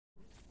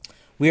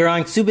We are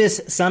on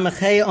Kesubos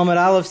Samachei Amud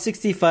Aleph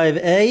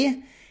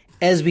 65a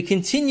as we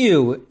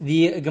continue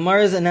the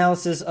Gemara's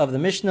analysis of the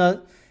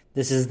Mishnah.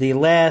 This is the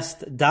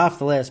last daf,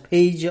 the last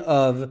page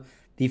of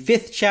the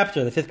fifth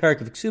chapter, the fifth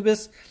parak of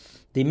Kesubos.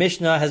 The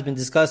Mishnah has been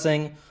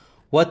discussing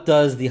what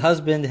does the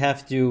husband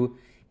have to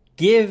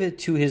give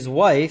to his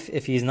wife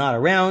if he's not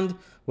around.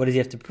 What does he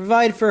have to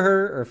provide for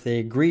her, or if they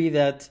agree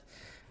that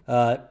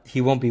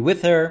he won't be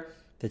with her,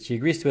 that she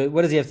agrees to it,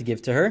 what does he have to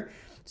give to her?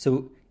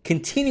 So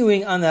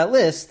continuing on that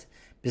list,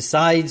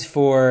 besides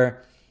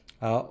for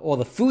all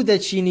the food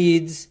that she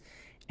needs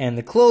and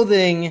the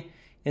clothing,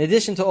 in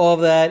addition to all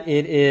of that,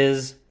 it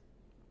is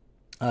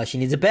she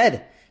needs a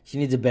bed. She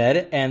needs a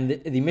bed,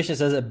 and the Mishnah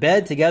says a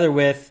bed together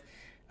with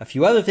a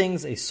few other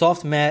things, a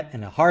soft mat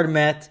and a hard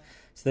mat.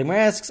 So the Gemara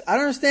asks, I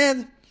don't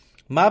understand.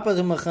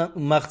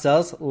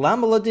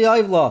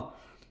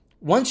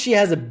 Once she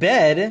has a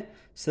bed,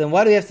 so then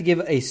why do we have to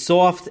give a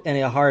soft and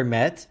a hard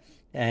mat?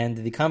 And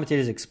the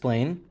commentators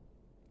explain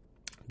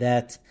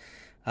that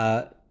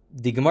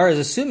the Gemara is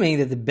assuming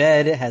that the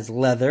bed has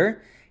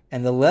leather,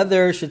 and the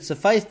leather should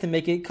suffice to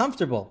make it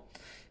comfortable.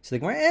 So the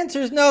Gemara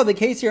answers, no, the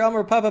case here,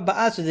 Amar Papa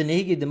Ba'asr de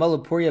Nehigi de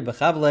Malapuria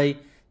Bechavle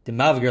de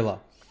Mavgirla.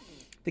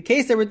 The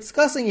case that we're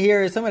discussing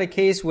here is somewhat a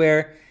case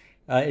where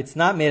it's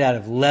not made out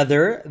of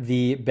leather,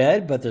 the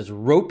bed, but there's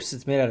ropes.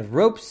 It's made out of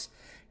ropes,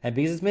 and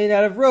because it's made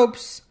out of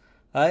ropes,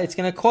 it's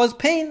going to cause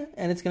pain,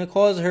 and it's going to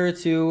cause her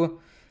to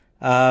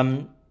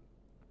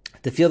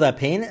feel that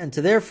pain, and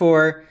so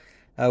therefore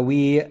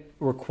we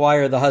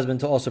require the husband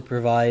to also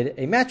provide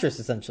a mattress,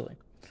 essentially.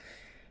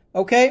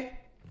 Okay,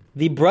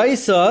 the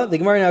Brisa, the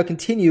Gemara now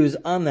continues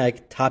on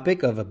that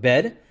topic of a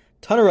bed.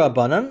 Tanura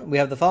Banan, we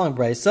have the following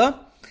Brisa.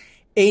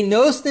 A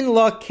nosnin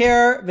la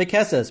ker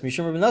v'keses.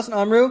 Mishum Rabbi Nasan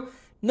Amru,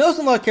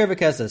 nosnin la ker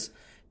v'keses.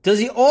 Does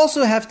he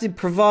also have to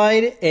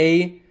provide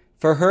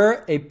for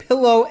her a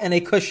pillow and a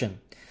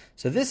cushion?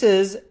 So this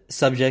is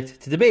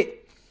subject to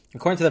debate.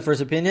 According to the first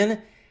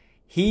opinion,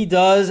 he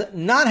does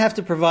not have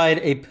to provide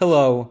a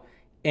pillow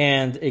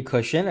and a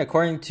cushion.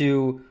 According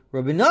to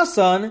Rabbi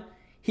Nasan,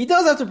 he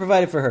does have to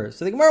provide it for her.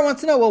 So the Gemara wants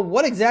to know, well,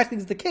 what exactly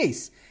is the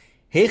case?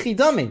 Heichi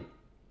dami.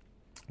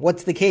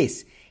 What's the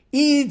case?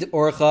 Id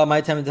orcha my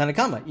time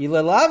Tanakama.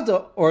 Ila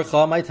lavda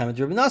orcha my time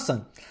Rabbi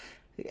Nasan.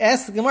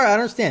 Ask the Gemara, I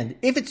don't understand.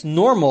 If it's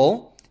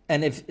normal,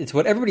 and if it's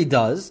what everybody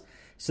does,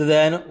 so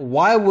then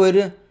why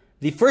would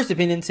the first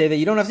opinion say that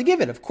you don't have to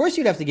give it? Of course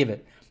you'd have to give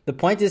it. The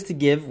point is to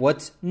give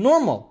what's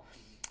normal.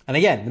 And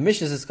again, the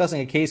Mishnah is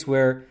discussing a case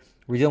where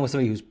we're dealing with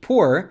somebody who's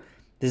poor.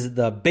 This is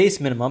the base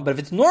minimum. But if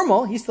it's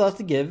normal, he still has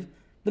to give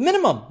the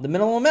minimum. The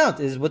minimum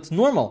amount is what's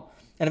normal.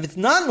 And if it's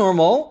not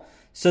normal,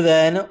 so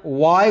then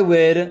why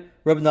would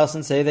Rabbi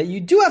Nasan say that you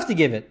do have to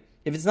give it?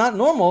 If it's not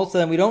normal, so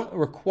then we don't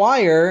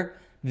require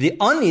the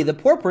ani, the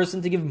poor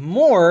person, to give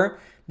more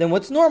than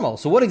what's normal.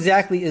 So what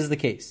exactly is the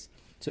case?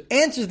 So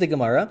answers the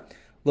Gemara,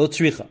 lo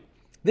tzricha.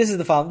 This is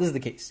the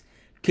case.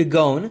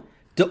 Kigon,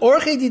 de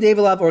orche didei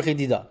v'lav orche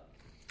dida.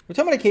 We're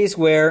talking about a case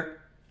where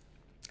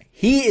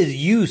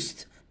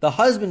the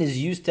husband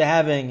is used to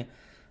having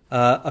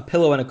a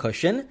pillow and a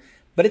cushion,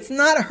 but it's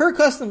not her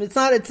custom. It's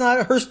not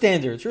her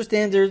standards. Her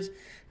standards,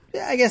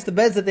 I guess the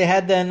beds that they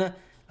had then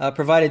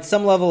provided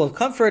some level of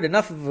comfort,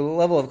 enough of a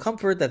level of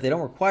comfort that they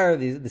don't require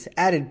this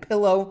added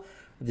pillow,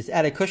 or this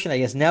added cushion. I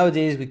guess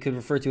nowadays we could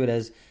refer to it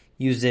as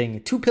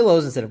using two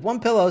pillows instead of one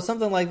pillow,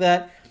 something like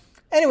that.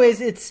 Anyways,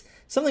 it's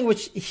something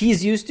which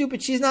he's used to,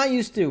 but she's not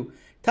used to.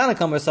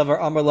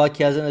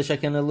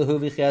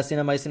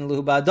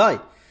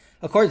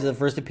 According to the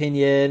first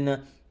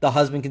opinion, the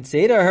husband can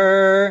say to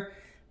her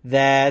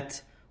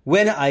that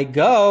when I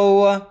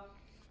go,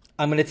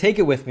 I'm going to take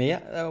it with me.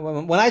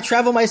 When I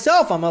travel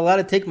myself, I'm allowed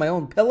to take my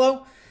own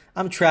pillow.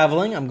 I'm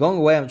traveling. I'm going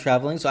away. I'm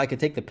traveling. So I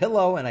could take the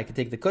pillow and I could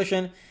take the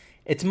cushion.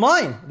 It's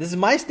mine. This is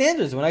my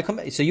standards when I come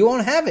back. So you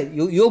won't have it.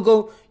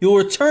 You'll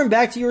return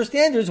back to your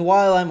standards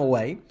while I'm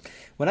away.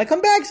 When I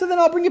come back, so then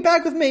I'll bring it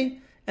back with me.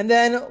 And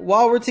then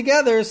while we're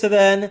together, so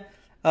then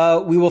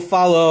we will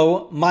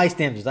follow my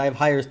standards. I have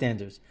higher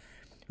standards.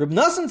 Reb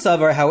Nasan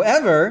Savar,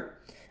 however,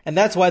 and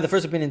that's why the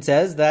first opinion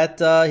says that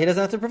he doesn't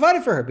have to provide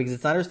it for her because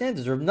it's not her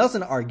standards. Reb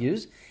Nasan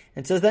argues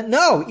and says that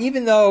no,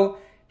 even though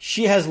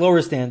she has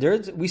lower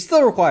standards, we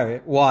still require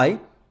it. Why?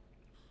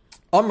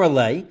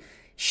 Amrale,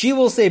 she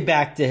will say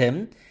back to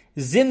him,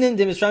 Zimnin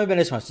demisrami ben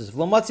eshmashtis,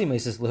 v'lomatzi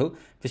meisisluhu,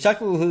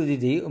 v'shakluhu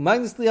didi,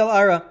 umagnis li al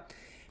ara.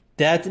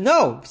 That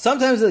no,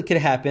 sometimes it could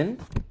happen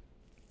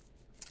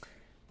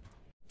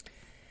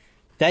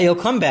that you'll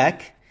come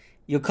back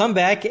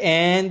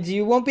and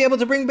you won't be able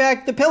to bring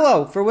back the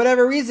pillow for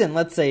whatever reason.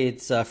 Let's say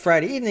it's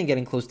Friday evening,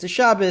 getting close to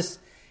Shabbos,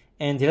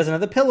 and he doesn't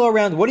have the pillow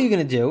around. What are you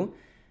going to do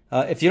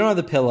if you don't have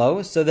the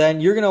pillow? So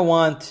then you're going to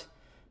want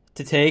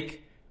to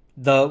take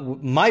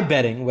my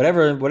bedding,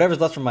 whatever's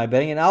left from my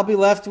bedding, and I'll be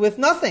left with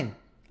nothing.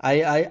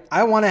 I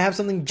want to have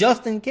something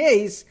just in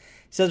case,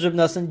 says Reb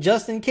Nasan,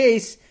 just in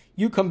case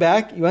you come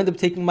back, you end up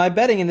taking my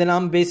bedding, and then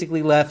I'm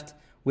basically left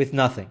with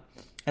nothing.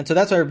 And so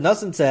that's why Reb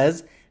Nasan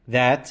says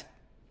that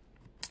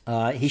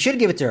he should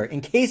give it to her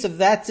in case of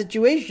that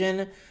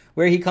situation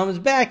where he comes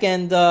back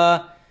and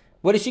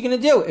what is she going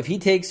to do? If he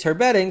takes her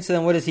bedding, so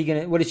then what is she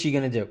going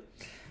to do?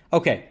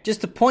 Okay,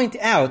 just to point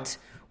out,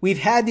 we've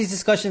had these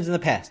discussions in the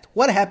past.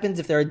 What happens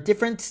if there are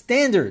different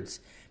standards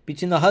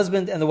between the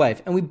husband and the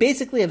wife? And we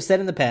basically have said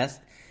in the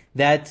past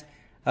that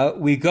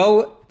we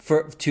go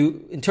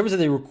in terms of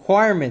the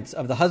requirements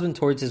of the husband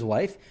towards his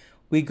wife,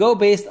 we go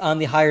based on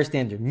the higher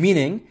standard.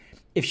 Meaning,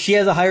 if she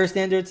has a higher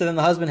standard, so then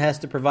the husband has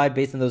to provide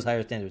based on those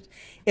higher standards.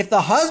 If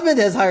the husband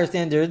has higher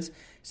standards,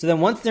 so then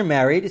once they're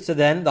married, so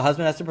then the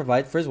husband has to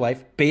provide for his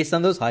wife based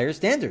on those higher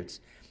standards.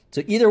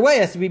 So either way,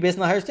 it has to be based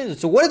on the higher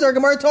standards. So what is our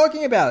Gemara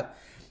talking about?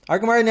 Our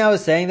Gemara now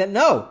is saying that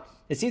no.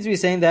 It seems to be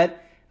saying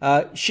that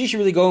she should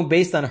really go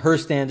based on her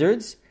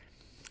standards.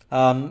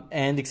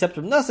 And except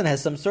Rav Nassan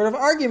has some sort of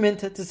argument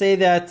to say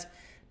that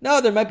no,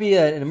 there might be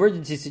an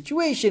emergency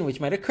situation which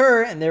might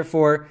occur, and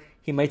therefore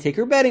he might take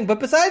her bedding.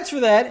 But besides for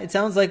that, it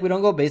sounds like we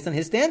don't go based on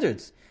his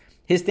standards.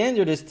 His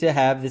standard is to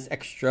have this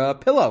extra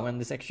pillow and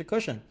this extra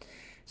cushion.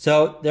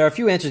 So there are a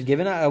few answers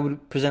given. I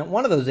would present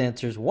one of those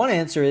answers. One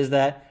answer is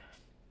that,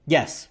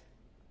 yes,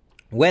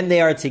 when they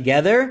are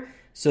together,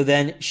 so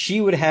then he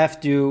would have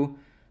to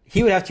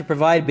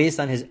provide based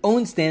on his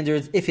own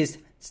standards if his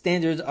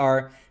standards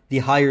are the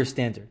higher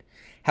standard.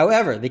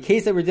 However, the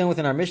case that we're dealing with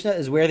in our Mishnah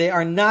is where they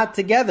are not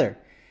together.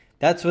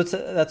 That's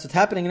what's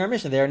happening in our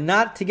Mishnah. They are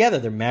not together.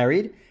 They're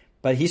married,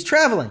 but he's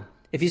traveling.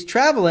 If he's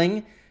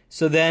traveling,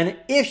 so then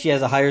if she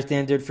has a higher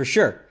standard, for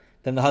sure,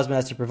 then the husband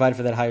has to provide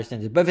for that higher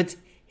standard. But if it's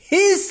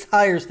his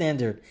higher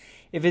standard,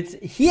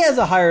 he has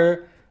a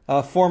higher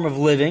form of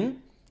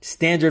living,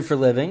 standard for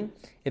living,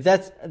 if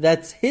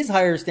that's his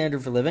higher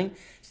standard for living,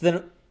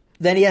 so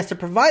then he has to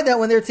provide that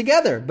when they're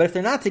together. But if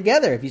they're not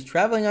together, if he's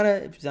traveling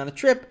if he's on a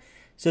trip,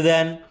 so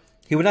then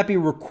he would not be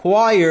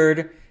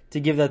required to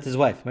give that to his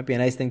wife. It might be a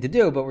nice thing to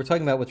do, but we're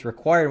talking about what's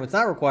required and what's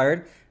not required.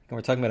 And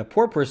we're talking about a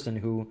poor person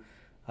who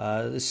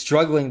is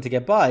struggling to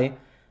get by.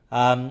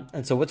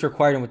 And so what's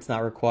required and what's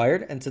not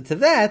required. And so to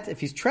that,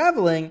 if he's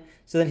traveling,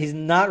 so then he's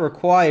not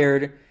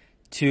required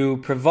to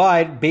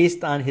provide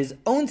based on his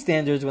own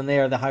standards when they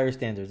are the higher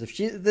standards. If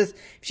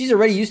she's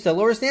already used to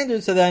lower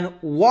standards, so then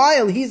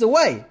while he's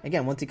away,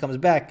 again, once he comes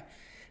back,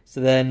 so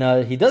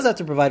then he does have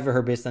to provide for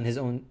her based on his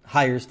own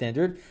higher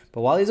standard.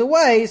 But while he's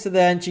away, so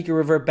then she can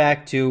revert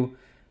back to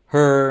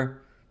her,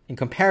 in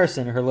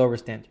comparison, her lower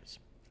standards.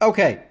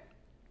 Okay.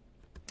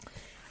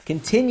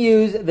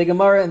 Continues the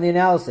Gemara and the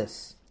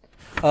analysis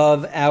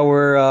of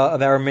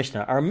our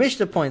Mishnah. Our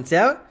Mishnah points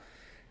out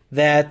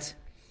that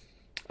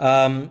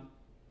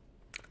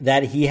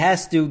he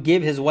has to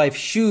give his wife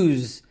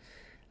shoes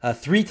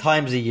 3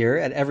 times a year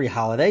at every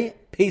holiday.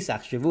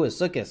 Pesach, Shavuos,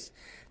 Sukkot.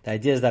 The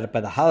idea is that by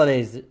the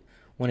holidays,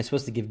 one is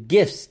supposed to give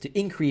gifts to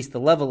increase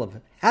the level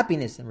of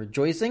happiness and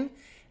rejoicing.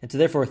 And so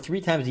therefore 3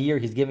 times a year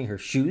he's giving her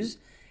shoes.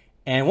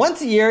 And once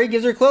a year he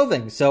gives her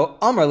clothing. So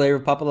Amar le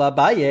Rav Papa la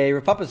Abaye.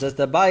 Rav Papa says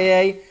to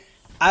Abaye,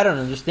 I don't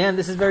understand.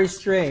 This is very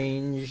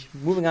strange.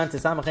 Moving on to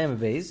Samachem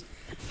Beis.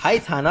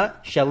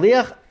 Haitana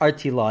Shaliach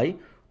Artilai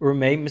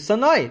Urmei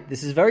Misanai.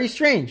 This is very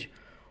strange.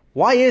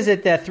 Why is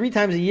it that 3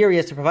 times a year he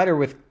has to provide her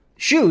with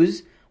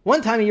shoes,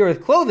 1 time a year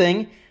with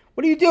clothing?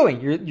 What are you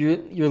doing?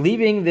 You're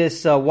leaving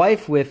this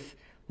wife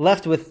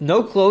left with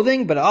no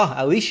clothing, but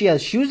at least she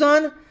has shoes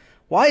on?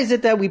 Why is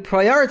it that we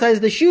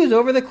prioritize the shoes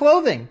over the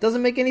clothing?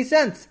 Doesn't make any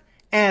sense.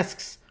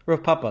 Asks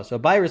Rav Papa. So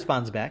Abai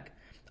responds back.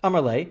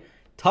 Amarle,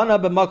 Tana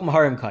b'makom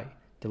harim kai.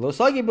 Delo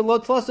sagi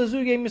b'lo tlasa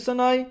zuge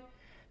misanai.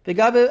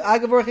 V'gabe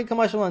agavorche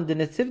kamashalan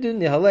denetivdu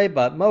nihalei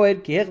bat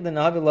moed kihech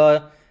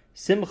denahavila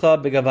simcha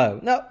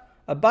b'gavayu. Now,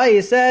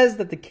 Abai says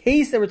that the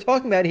case that we're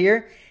talking about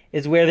here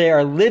is where they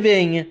are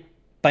living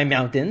by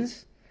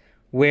mountains,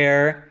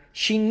 where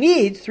she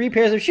needs 3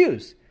 pairs of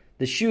shoes.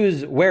 The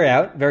shoes wear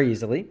out very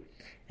easily,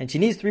 and she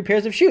needs 3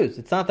 pairs of shoes.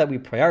 It's not that we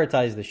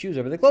prioritize the shoes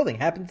over the clothing.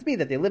 It happens to be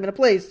that they live in a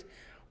place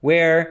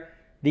where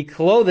the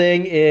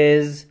clothing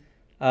is,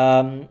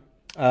 where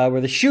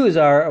the shoes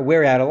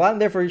wear out a lot,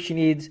 and therefore she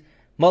needs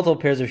multiple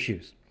pairs of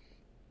shoes.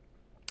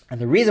 And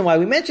the reason why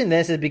we mention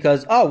this is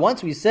because,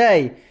 once we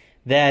say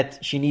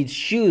that she needs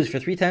shoes for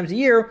 3 times a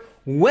year,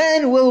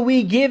 when will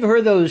we give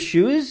her those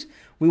shoes?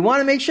 We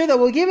want to make sure that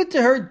we'll give it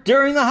to her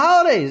during the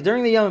holidays,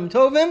 during the Yom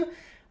Tovim.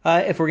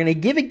 If we're going to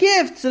give a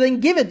gift, so then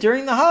give it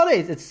during the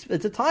holidays.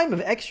 It's a time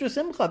of extra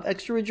simcha, of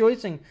extra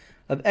rejoicing,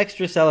 of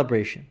extra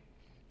celebration.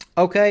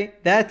 Okay,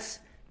 that's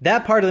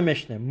that part of the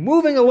Mishnah.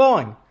 Moving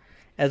along,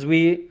 as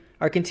we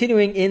are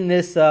continuing in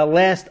this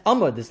last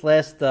Amud, this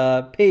last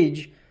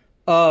page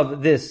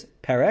of this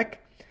Perek,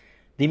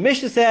 the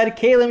Mishnah said,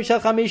 Kelim shel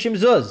chamishim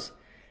zuz,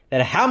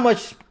 that how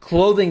much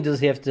clothing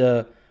does he have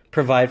to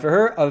provide for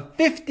her? Of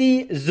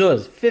 50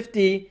 zuz,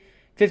 50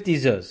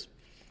 zuz.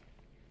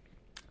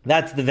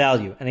 That's the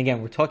value. And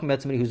again, we're talking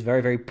about somebody who's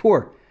very, very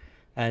poor.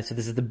 And so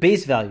this is the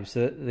base value.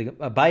 So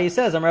Abaye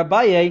says, Amar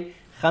Abaye,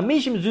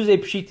 chamishim zuzei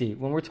pshiti.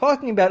 When we're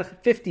talking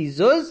about 50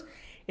 zuz,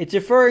 it's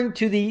referring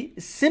to the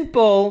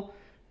simple,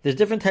 there's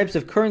different types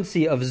of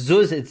currency of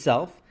zuz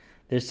itself.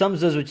 There's some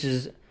zuz which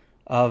is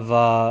of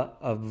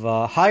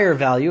higher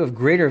value, of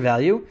greater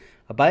value.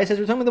 Abaye says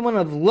we're talking about the one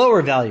of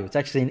lower value. It's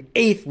actually an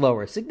eighth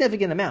lower,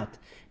 significant amount.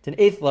 It's an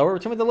eighth lower. We're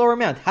talking about the lower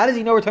amount. How does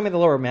he know we're talking about the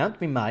lower amount?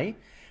 Mimai.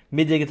 From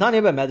the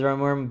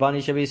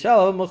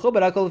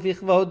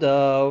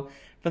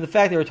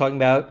fact that we're talking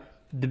about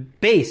the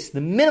base,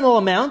 the minimal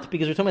amount,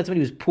 because we're talking about somebody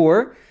who's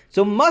poor.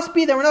 So it must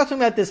be that we're not talking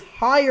about this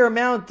higher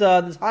amount,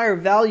 this higher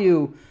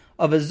value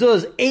of a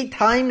zuz, 8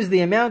 times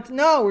the amount.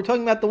 No, we're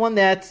talking about the one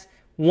that's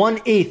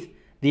 1/8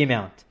 the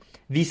amount.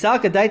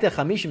 Visaka daita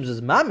chamishim zuz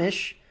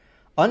mamish,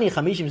 ani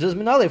chamishim zuz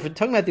minale. If we're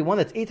talking about the one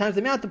that's 8 times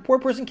the amount, the poor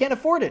person can't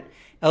afford it.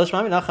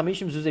 Elishmami na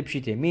chamishim zuz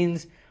pshite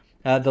means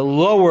the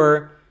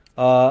lower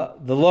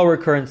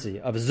currency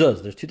of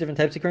zuz. There's 2 different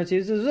types of currency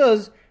of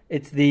zuz.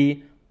 It's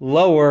the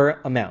lower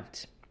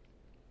amount.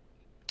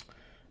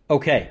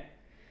 Okay.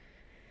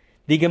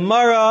 The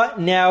Gemara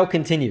now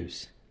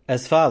continues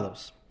as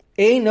follows.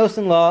 Ein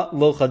nosen la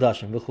lo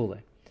chadashim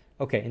v'chule.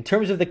 Okay, in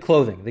terms of the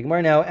clothing, the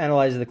Gemara now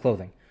analyzes the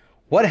clothing.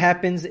 What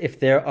happens if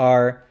there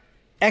are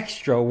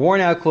extra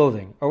worn out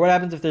clothing? Or what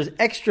happens if there's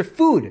extra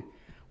food?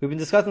 We've been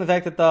discussing the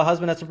fact that the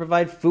husband has to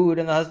provide food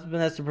and the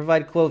husband has to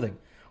provide clothing.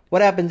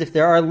 What happens if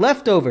there are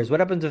leftovers? What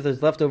happens if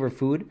there's leftover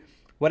food?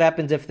 What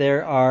happens if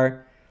there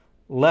are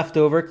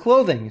leftover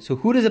clothing? So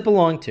who does it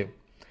belong to?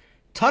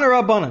 Tana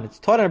Rabbanan, it's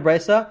taught in a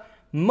brisa,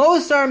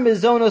 Mosar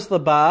mizonos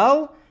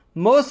labal,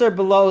 Mosar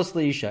belos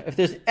leisha. If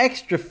there's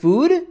extra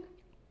food,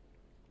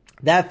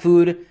 that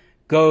food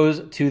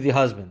goes to the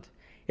husband.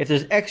 If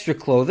there's extra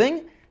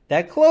clothing,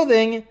 that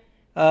clothing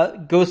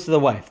goes to the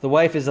wife. The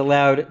wife is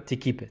allowed to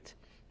keep it.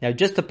 Now,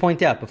 just to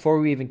point out, before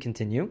we even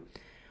continue,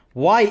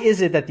 why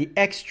is it that the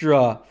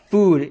extra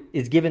food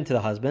is given to the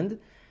husband?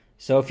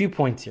 So a few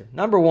points here.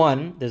 Number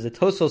one, there's a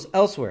Tosfos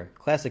elsewhere,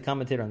 classic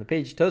commentator on the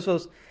page.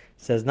 Tosfos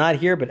says not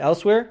here, but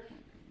elsewhere.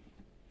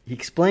 He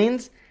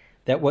explains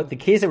that what the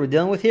case that we're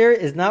dealing with here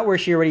is not where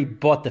she already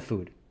bought the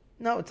food.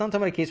 No, it's not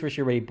talking about a case where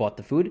she already bought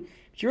the food.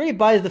 She already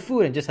buys the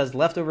food and just has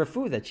leftover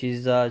food that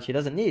she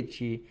doesn't need.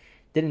 She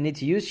didn't need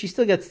to use. She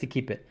still gets to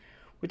keep it.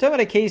 We're talking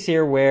about a case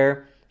here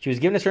where she was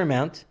given a certain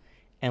amount,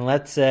 and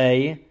let's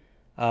say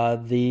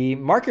the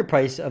market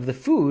price of the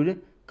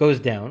food goes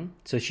down,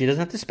 so she doesn't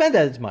have to spend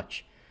as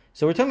much.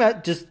 So we're talking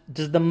about just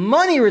does the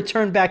money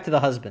return back to the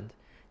husband?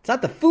 It's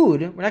not the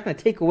food. We're not going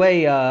to take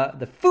away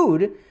the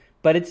food,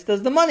 but it's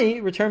does the money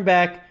return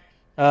back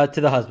to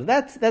the husband?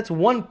 That's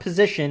one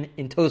position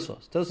in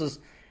Tosfos. Tosfos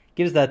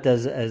gives that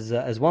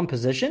as one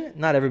position.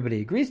 Not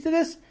everybody agrees to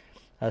this.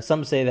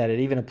 Some say that it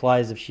even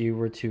applies if she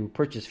were to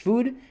purchase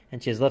food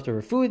and she has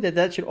leftover food,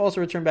 that should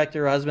also return back to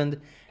her husband.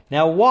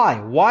 Now,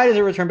 why? Why does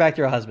it return back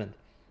to her husband?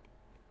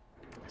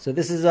 So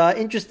this is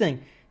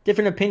interesting.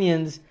 Different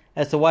opinions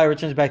as to why it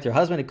returns back to her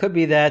husband. It could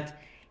be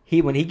that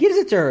when he gives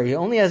it to her, he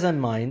only has in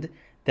mind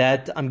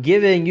that I'm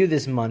giving you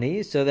this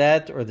money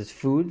or this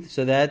food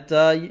so that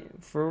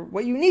for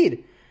what you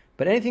need.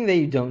 But anything that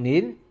you don't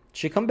need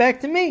should come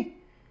back to me.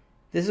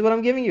 This is what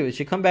I'm giving you. It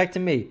should come back to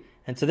me.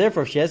 And so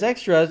therefore, if she has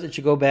extras, it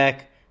should go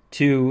back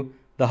to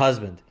the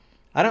husband.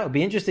 I don't know. It'd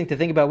be interesting to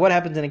think about what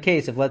happens in a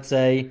case if, let's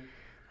say,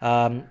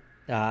 I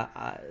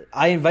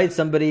invite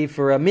somebody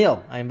for a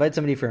meal.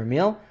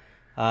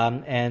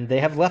 And they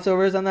have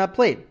leftovers on that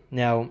plate.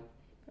 Now,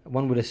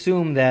 one would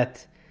assume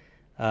that,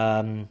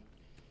 everyone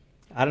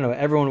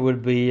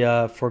would be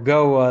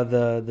forego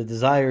the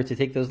desire to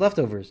take those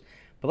leftovers.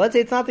 But let's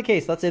say it's not the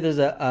case. Let's say there's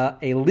a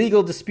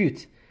legal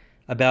dispute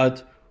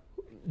about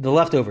the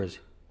leftovers.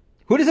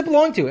 Who does it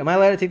belong to? Am I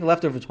allowed to take the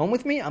leftovers home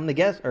with me? I'm the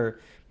guest, or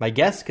my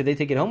guests. Could they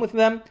take it home with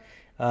them?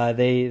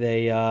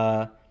 They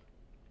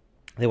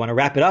want to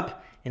wrap it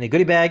up in a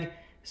goodie bag.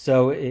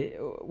 So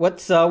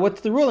what's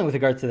the ruling with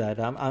regards to that?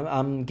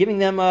 I'm giving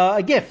them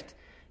a gift.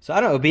 So I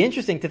don't know. It would be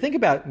interesting to think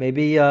about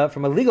maybe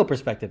from a legal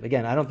perspective.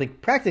 Again, I don't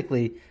think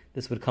practically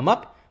this would come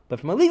up, but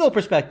from a legal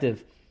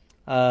perspective,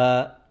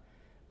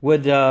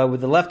 would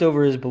the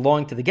leftovers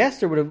belong to the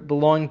guest or would it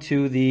belong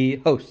to the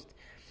host?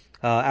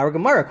 Our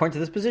Gemara, according to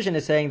this position,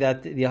 is saying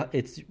that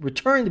it's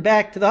returned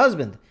back to the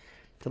husband.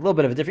 It's a little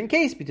bit of a different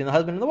case between the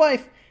husband and the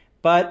wife,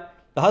 but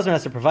the husband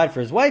has to provide for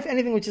his wife.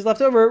 Anything which is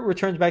left over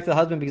returns back to the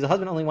husband because the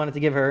husband only wanted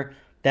to give her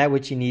that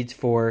which she needs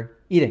for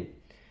eating.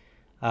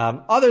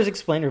 Others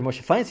explain, or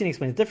Moshe Feinstein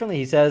explains differently.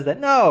 He says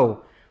that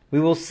no, we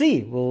will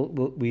see.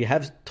 We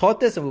have taught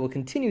this and we will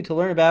continue to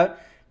learn about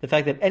the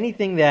fact that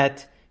anything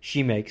that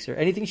she makes or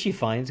anything she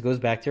finds goes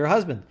back to her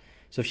husband.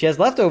 So if she has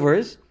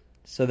leftovers,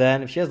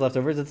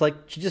 it's like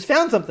she just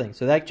found something.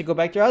 So that should go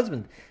back to her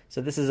husband.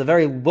 So this is a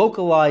very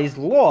localized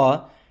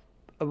law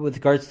with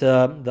regards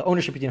to the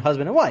ownership between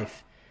husband and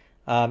wife.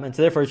 And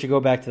so therefore it should go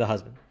back to the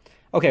husband.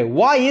 Okay,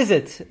 why is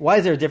it? Why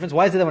is there a difference?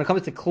 Why is it that when it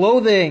comes to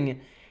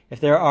clothing, if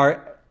there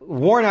are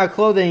worn out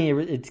clothing,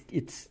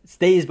 it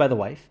stays by the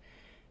wife?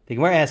 The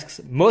Gemara asks,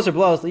 Moser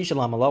blows Lisha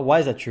Lamala, why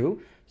is that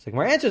true? So the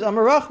Gemara answers,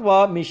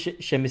 Amarachwa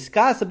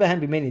Shemiskasa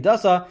Behen Bimeni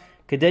Dasa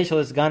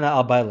Kadesh Gana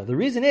Al Baila. The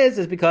reason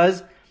is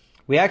because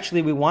we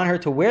want her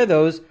to wear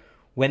those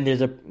when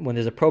there's a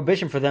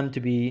prohibition for them to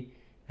be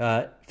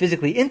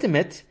physically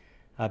intimate,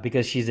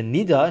 because she's in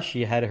nida,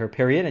 she had her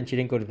period and she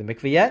didn't go to the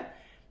mikveh yet,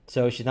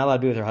 so she's not allowed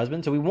to be with her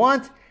husband. So we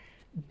want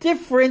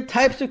different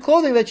types of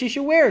clothing that she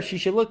should wear. She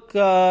should look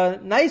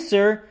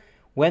nicer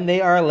when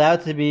they are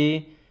allowed to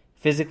be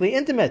physically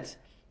intimate.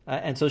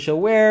 And so she'll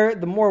wear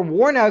the more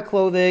worn out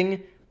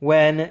clothing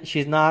when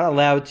she's not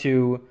allowed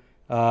to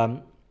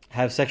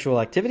have sexual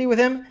activity with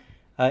him,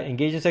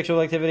 engage in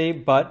sexual activity,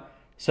 but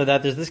so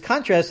that there's this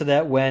contrast, so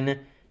that when,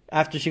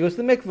 after she goes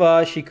to the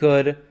mikvah, she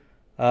could,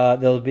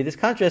 there'll be this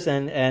contrast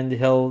and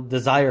he'll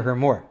desire her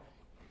more.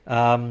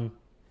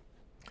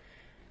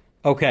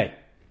 Okay.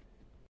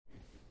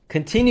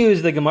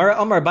 Continues the Gemara,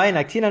 Amar Abaye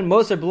Naktinan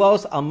Moser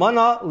Blos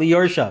Almana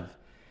Liyorshav.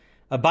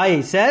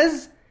 Abaye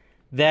says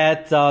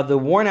that the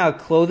worn out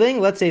clothing,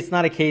 let's say it's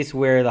not a case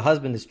where the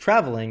husband is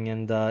traveling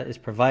and is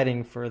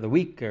providing for the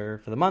week or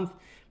for the month,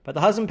 but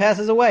the husband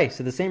passes away.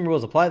 So the same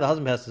rules apply. The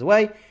husband passes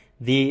away.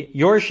 The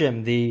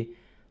Yorshim, the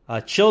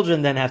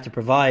children then have to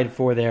provide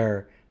for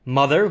their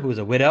mother, who is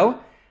a widow,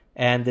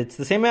 and it's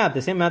the same amount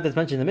that's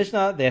mentioned in the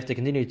Mishnah. They have to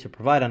continue to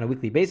provide on a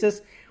weekly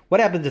basis. What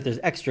happens if there's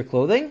extra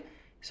clothing?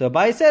 So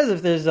Abaye says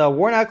if there's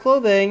worn out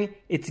clothing,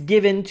 it's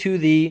given to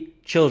the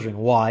children.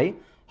 Why?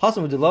 The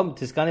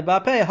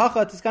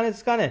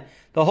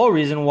whole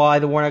reason why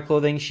the worn out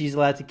clothing she's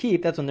allowed to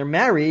keep, that's when they're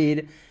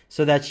married,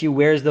 so that she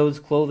wears those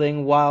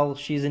clothing while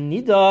she's in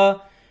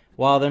Nida,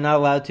 while they're not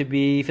allowed to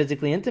be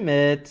physically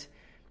intimate,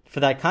 for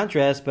that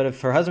contrast. But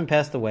if her husband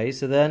passed away,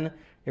 so then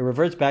it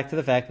reverts back to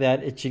the fact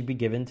that it should be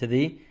given to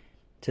the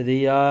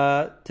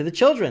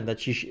children, that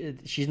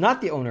she's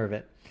not the owner of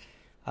it.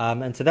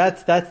 And so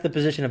that's the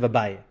position of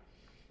Abaye.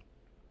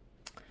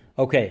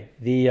 Okay,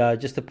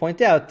 just to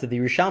point out, the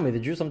Rishalmi, the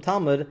Jerusalem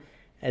Talmud,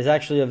 is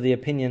actually of the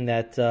opinion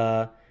that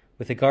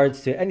with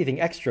regards to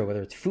anything extra,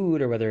 whether it's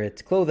food or whether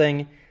it's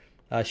clothing,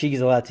 she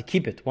is allowed to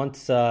keep it.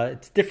 Once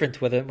it's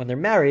different when they're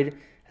married,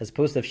 as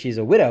opposed to if she's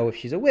a widow. If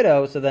she's a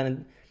widow, so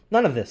then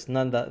none of this,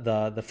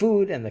 the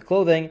food and the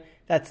clothing,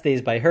 that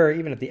stays by her.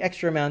 Even if the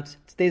extra amount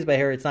stays by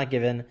her, it's not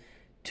given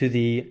to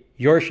the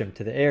Yorshim,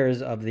 to the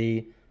heirs of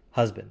the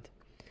husband.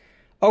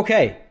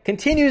 Okay,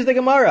 continues the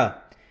Gemara.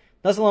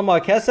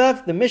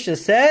 The Mishnah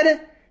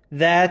said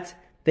that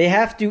they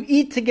have to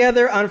eat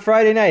together on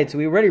Friday night. So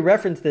we already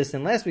referenced this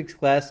in last week's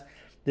class,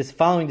 this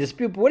following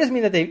dispute. But what does it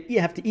mean that they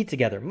have to eat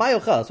together?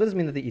 What does it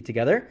mean that they eat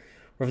together?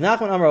 Rav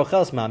Nachman Amar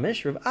Ocheles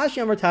Mamish, Rav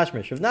Ashi Amar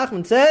Tashmish. Rav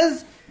Nachman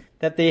says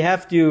that they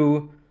have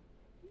to,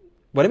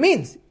 what it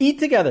means, eat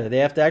together. They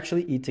have to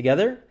actually eat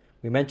together.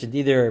 We mentioned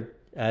either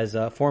as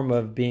a form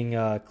of being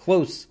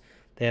close,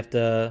 they have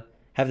to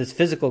have this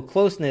physical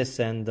closeness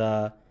and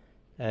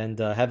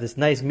have this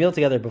nice meal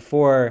together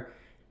before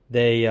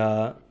they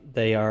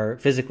are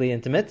physically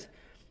intimate.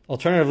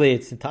 Alternatively,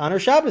 it's to honor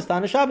Shabbos. To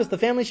honor Shabbos, the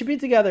family should be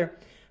together.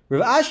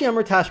 Rav Ashi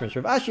Amar Tashmish.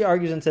 Rav Ashi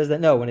argues and says that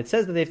no, when it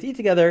says that they have to eat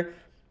together,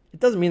 it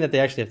doesn't mean that they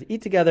actually have to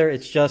eat together.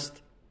 It's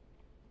just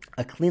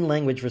a clean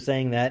language for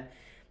saying that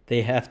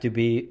they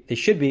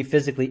should be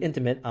physically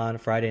intimate on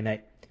Friday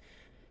night.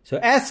 So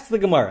asks the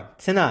Gemara,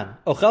 Tzanan,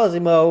 Ochel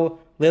Zimo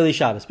Leili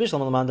Shabbos. The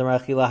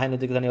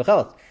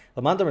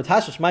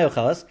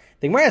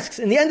Gemara asks,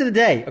 in the end of the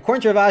day,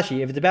 according to Rav Ashi,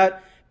 if it's about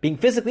being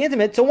physically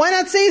intimate, so why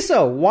not say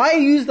so? Why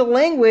use the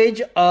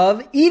language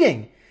of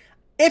eating?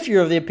 If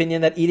you're of the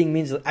opinion that eating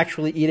means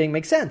actually eating,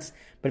 makes sense.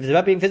 But if it's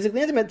about being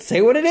physically intimate,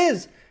 say what it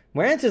is. The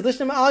Gemara answers,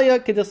 no.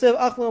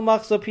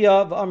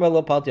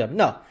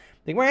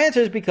 The Gemara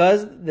answers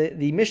because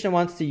the Mishnah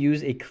wants to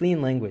use a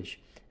clean language.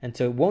 And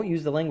so it won't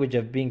use the language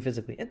of being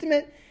physically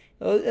intimate.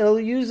 It'll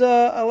use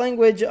a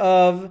language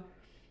of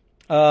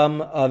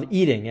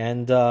eating.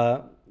 And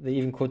they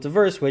even quotes a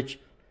verse which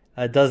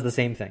does the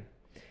same thing.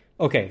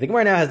 Okay, the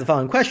Gemara now has the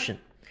following question.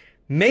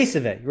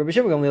 Meisave, Rabbi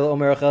Shimon Gamliel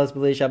Omer Acheles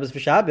B'lei Shabbos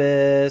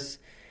v'Shabbos.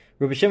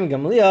 Rabbi Shimon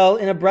Gamliel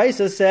in a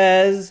brisa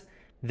says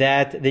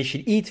that they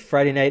should eat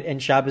Friday night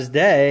and Shabbos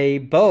day,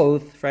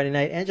 both Friday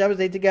night and Shabbos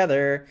day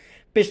together.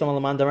 I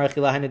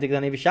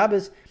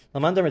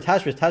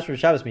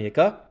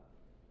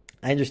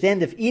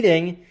understand if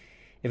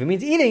it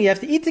means eating, you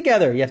have to eat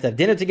together. You have to have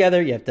dinner together.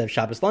 You have to have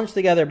Shabbos lunch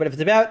together. But if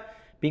it's about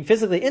being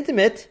physically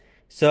intimate,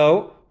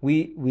 so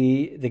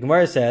the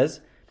Gemara says,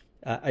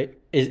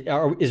 is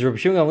Rabbi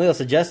Shimon Gamliel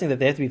suggesting that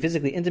they have to be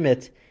physically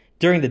intimate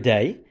during the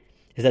day?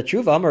 Is that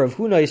true? But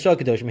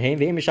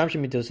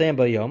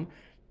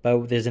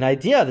there's an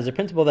idea, there's a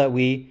principle that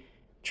we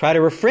try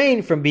to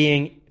refrain from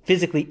being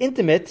physically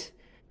intimate,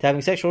 to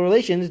having sexual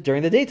relations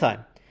during the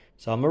daytime.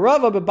 So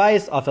Rava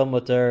b'bayis afel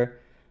mutter.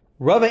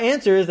 Rava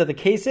answers that the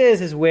case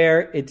is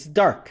where it's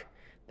dark.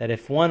 That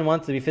if one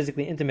wants to be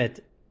physically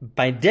intimate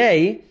by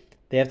day,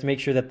 they have to make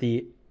sure that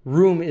the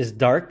room is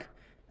dark.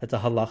 That's a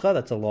halacha,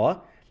 that's a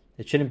law.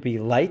 It shouldn't be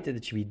light,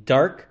 it should be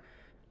dark,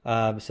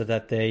 so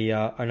that they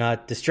are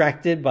not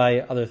distracted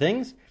by other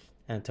things,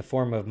 and it's a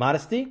form of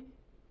modesty.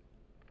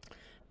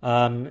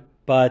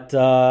 But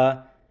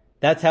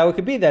that's how it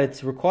could be, that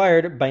it's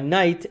required by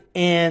night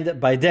and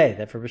by day.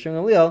 That for Rabbi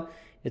Shimon Gamliel,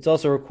 it's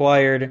also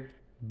required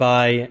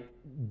by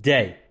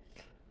day.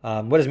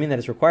 What does it mean that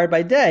it's required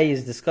by day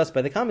is discussed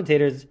by the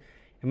commentators.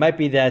 It might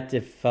be that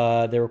if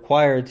they're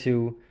required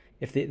to,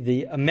 if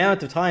the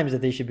amount of times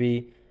that they should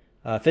be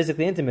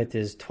physically intimate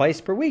is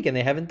twice per week and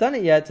they haven't done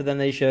it yet, so then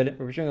they should,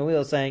 Rabbi Shimon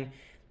Gamliel is saying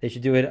they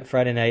should do it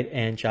Friday night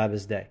and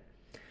Shabbos day.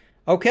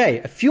 Okay,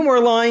 a few more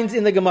lines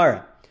in the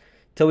Gemara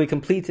till we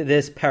complete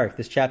this parak,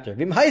 this chapter.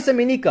 V'imhaisa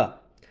minika.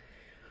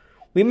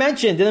 We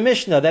mentioned in the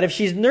Mishnah that if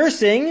she's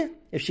nursing,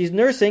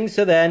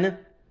 so then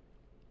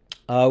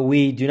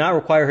we do not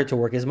require her to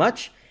work as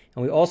much,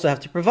 and we also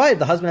have to provide.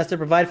 The husband has to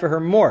provide for her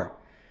more.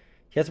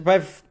 He has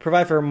to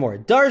provide for her more.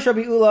 Darish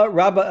Rabbi Ula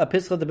Rabba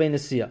Apischa de Ben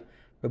Nasiya.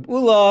 Rabbi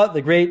Ula,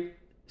 the great,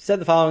 said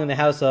the following in the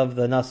house of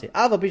the Nasi.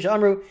 Ava Pisha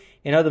Amru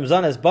in Adam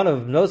Zan as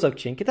Banav Nosok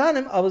Chin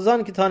Kitanim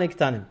Avazan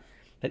Kitanim.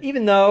 That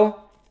even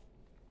though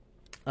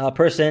a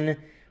person,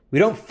 we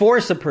don't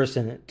force a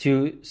person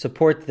to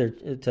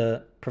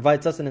to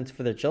provide sustenance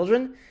for their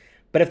children,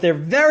 but if they're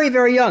very,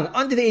 very young,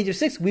 under the age of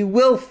 6, we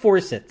will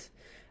force it.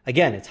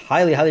 Again, it's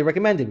highly, highly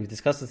recommended. We've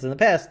discussed this in the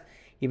past.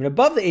 Even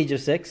above the age of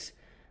 6,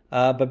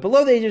 but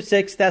below the age of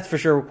 6, that's for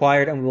sure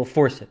required, and we will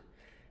force it.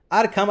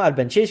 Until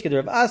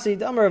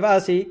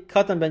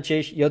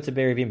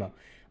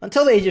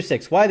the age of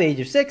 6. Why the age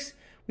of 6?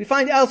 We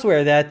find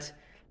elsewhere that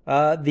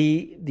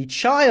the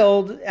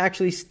child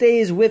actually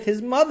stays with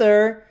his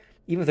mother,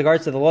 even with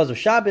regards to the laws of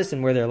Shabbos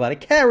and where they're allowed to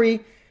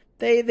carry.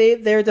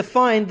 They're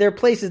defined, their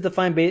place is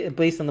defined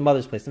based on the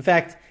mother's place. In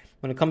fact,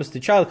 when it comes to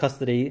child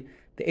custody,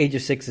 the age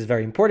of 6 is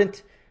very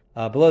important.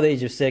 Below the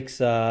age of 6,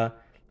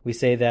 we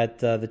say that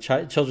the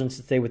children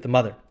should stay with the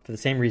mother for the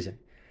same reason.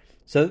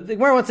 So the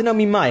Gemara wants to know,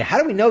 Mimai, how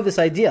do we know this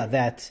idea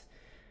that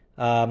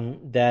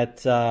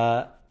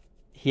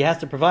he has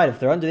to provide? If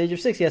they're under the age of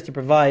 6, he has to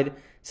provide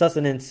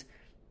sustenance,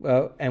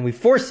 and we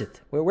force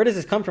it. Where does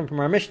this come from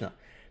our Mishnah?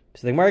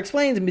 So the Gemara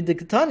explains, we said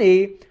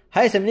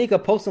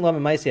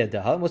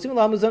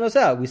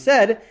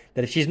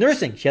that if she's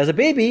nursing, she has a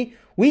baby,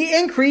 we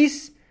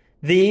increase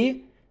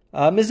the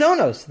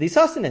mizonos, the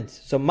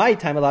sustenance. So my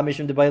time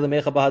isn't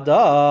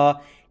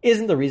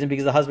the reason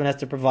because the husband has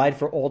to provide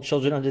for all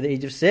children under the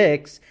age of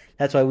 6.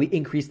 That's why we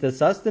increase the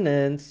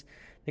sustenance.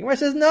 The Gemara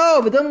says,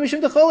 no,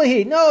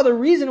 the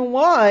reason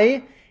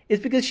why is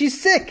because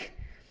she's sick.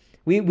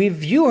 We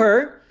view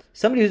her,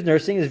 somebody who's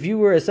nursing,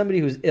 view her as somebody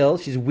who's ill.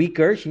 She's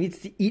weaker. She needs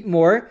to eat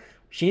more.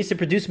 She needs to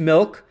produce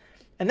milk.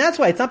 And that's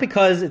why it's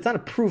not a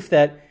proof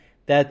that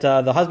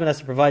the husband has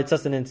to provide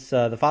sustenance,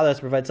 the father has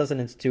to provide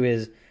sustenance to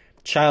his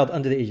child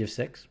under the age of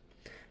 6.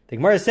 The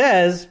Gemara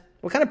says,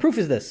 what kind of proof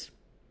is this?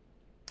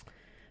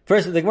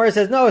 First, the Gemara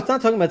says, no, it's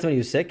not talking about somebody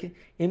who's sick.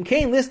 If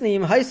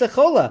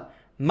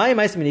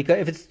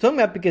it's talking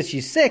about because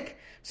she's sick,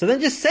 so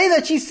then just say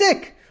that she's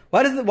sick.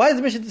 Why does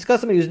the Mishnah discuss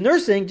somebody who's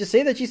nursing? Just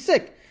say that she's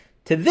sick.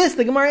 To this,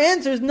 the Gemara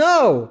answers,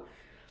 no.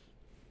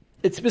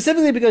 It's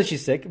specifically because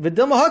she's sick. The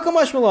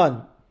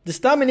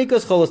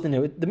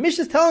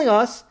Mishnah is telling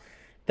us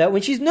that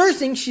when she's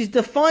nursing, she's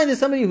defined as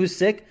somebody who's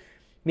sick,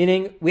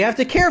 meaning we have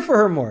to care for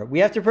her more. We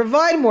have to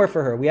provide more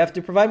for her. We have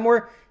to provide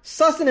more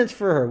sustenance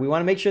for her. We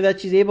want to make sure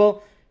that she's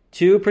able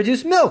to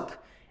produce milk.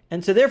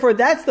 And so therefore,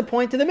 that's the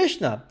point of the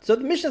Mishnah. So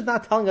the Mishnah is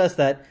not telling us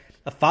that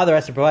a father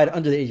has to provide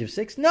under the age of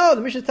 6. No,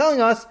 the Mishnah is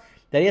telling us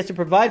that he has to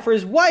provide for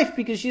his wife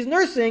because she's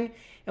nursing,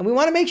 and we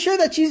want to make sure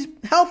that she's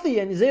healthy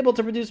and is able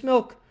to produce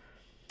milk.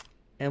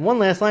 And one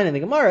last line in the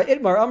Gemara,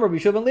 Itmar Amr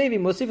B'Shuv and Levi,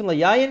 Mosifin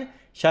Layayin,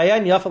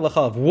 Shayan Yafa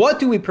L'chalav. What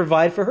do we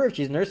provide for her if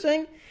she's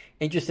nursing?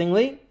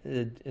 Interestingly,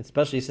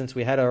 especially since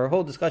we had our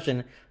whole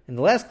discussion in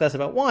the last class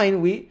about wine,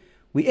 we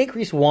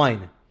increase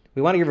wine.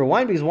 We want to give her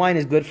wine because wine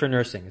is good for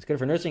nursing. It's good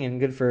for nursing and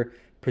good for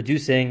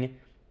producing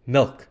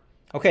milk.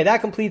 Okay,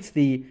 that completes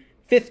the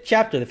 5th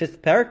chapter, the 5th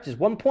parak. Just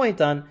one point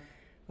on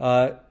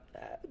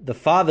the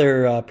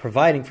father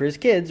providing for his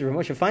kids. Rav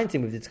Moshe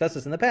Feinstein, we've discussed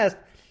this in the past,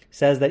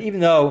 says that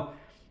even though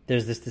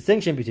there's this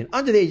distinction between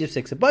under the age of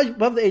 6,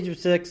 above the age of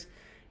 6,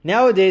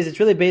 nowadays it's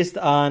really based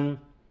on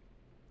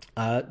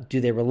do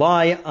they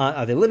rely on,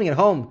 are they living at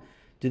home?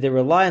 Do they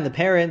rely on the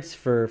parents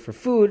for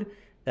food?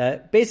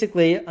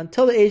 Basically,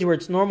 until the age where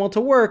it's normal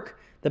to work,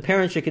 the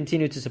parents should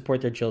continue to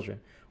support their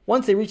children.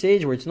 Once they reach the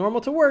age where it's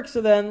normal to work,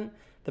 so then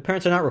the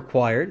parents are not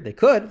required. They're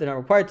not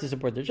required to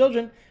support their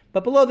children,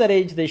 but below that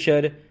age, they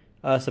should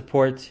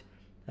support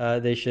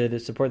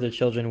their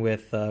children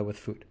with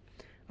food.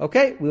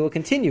 Okay, we will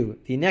continue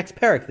the next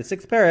parak, the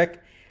 6th parak,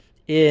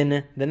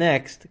 in the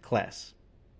next class.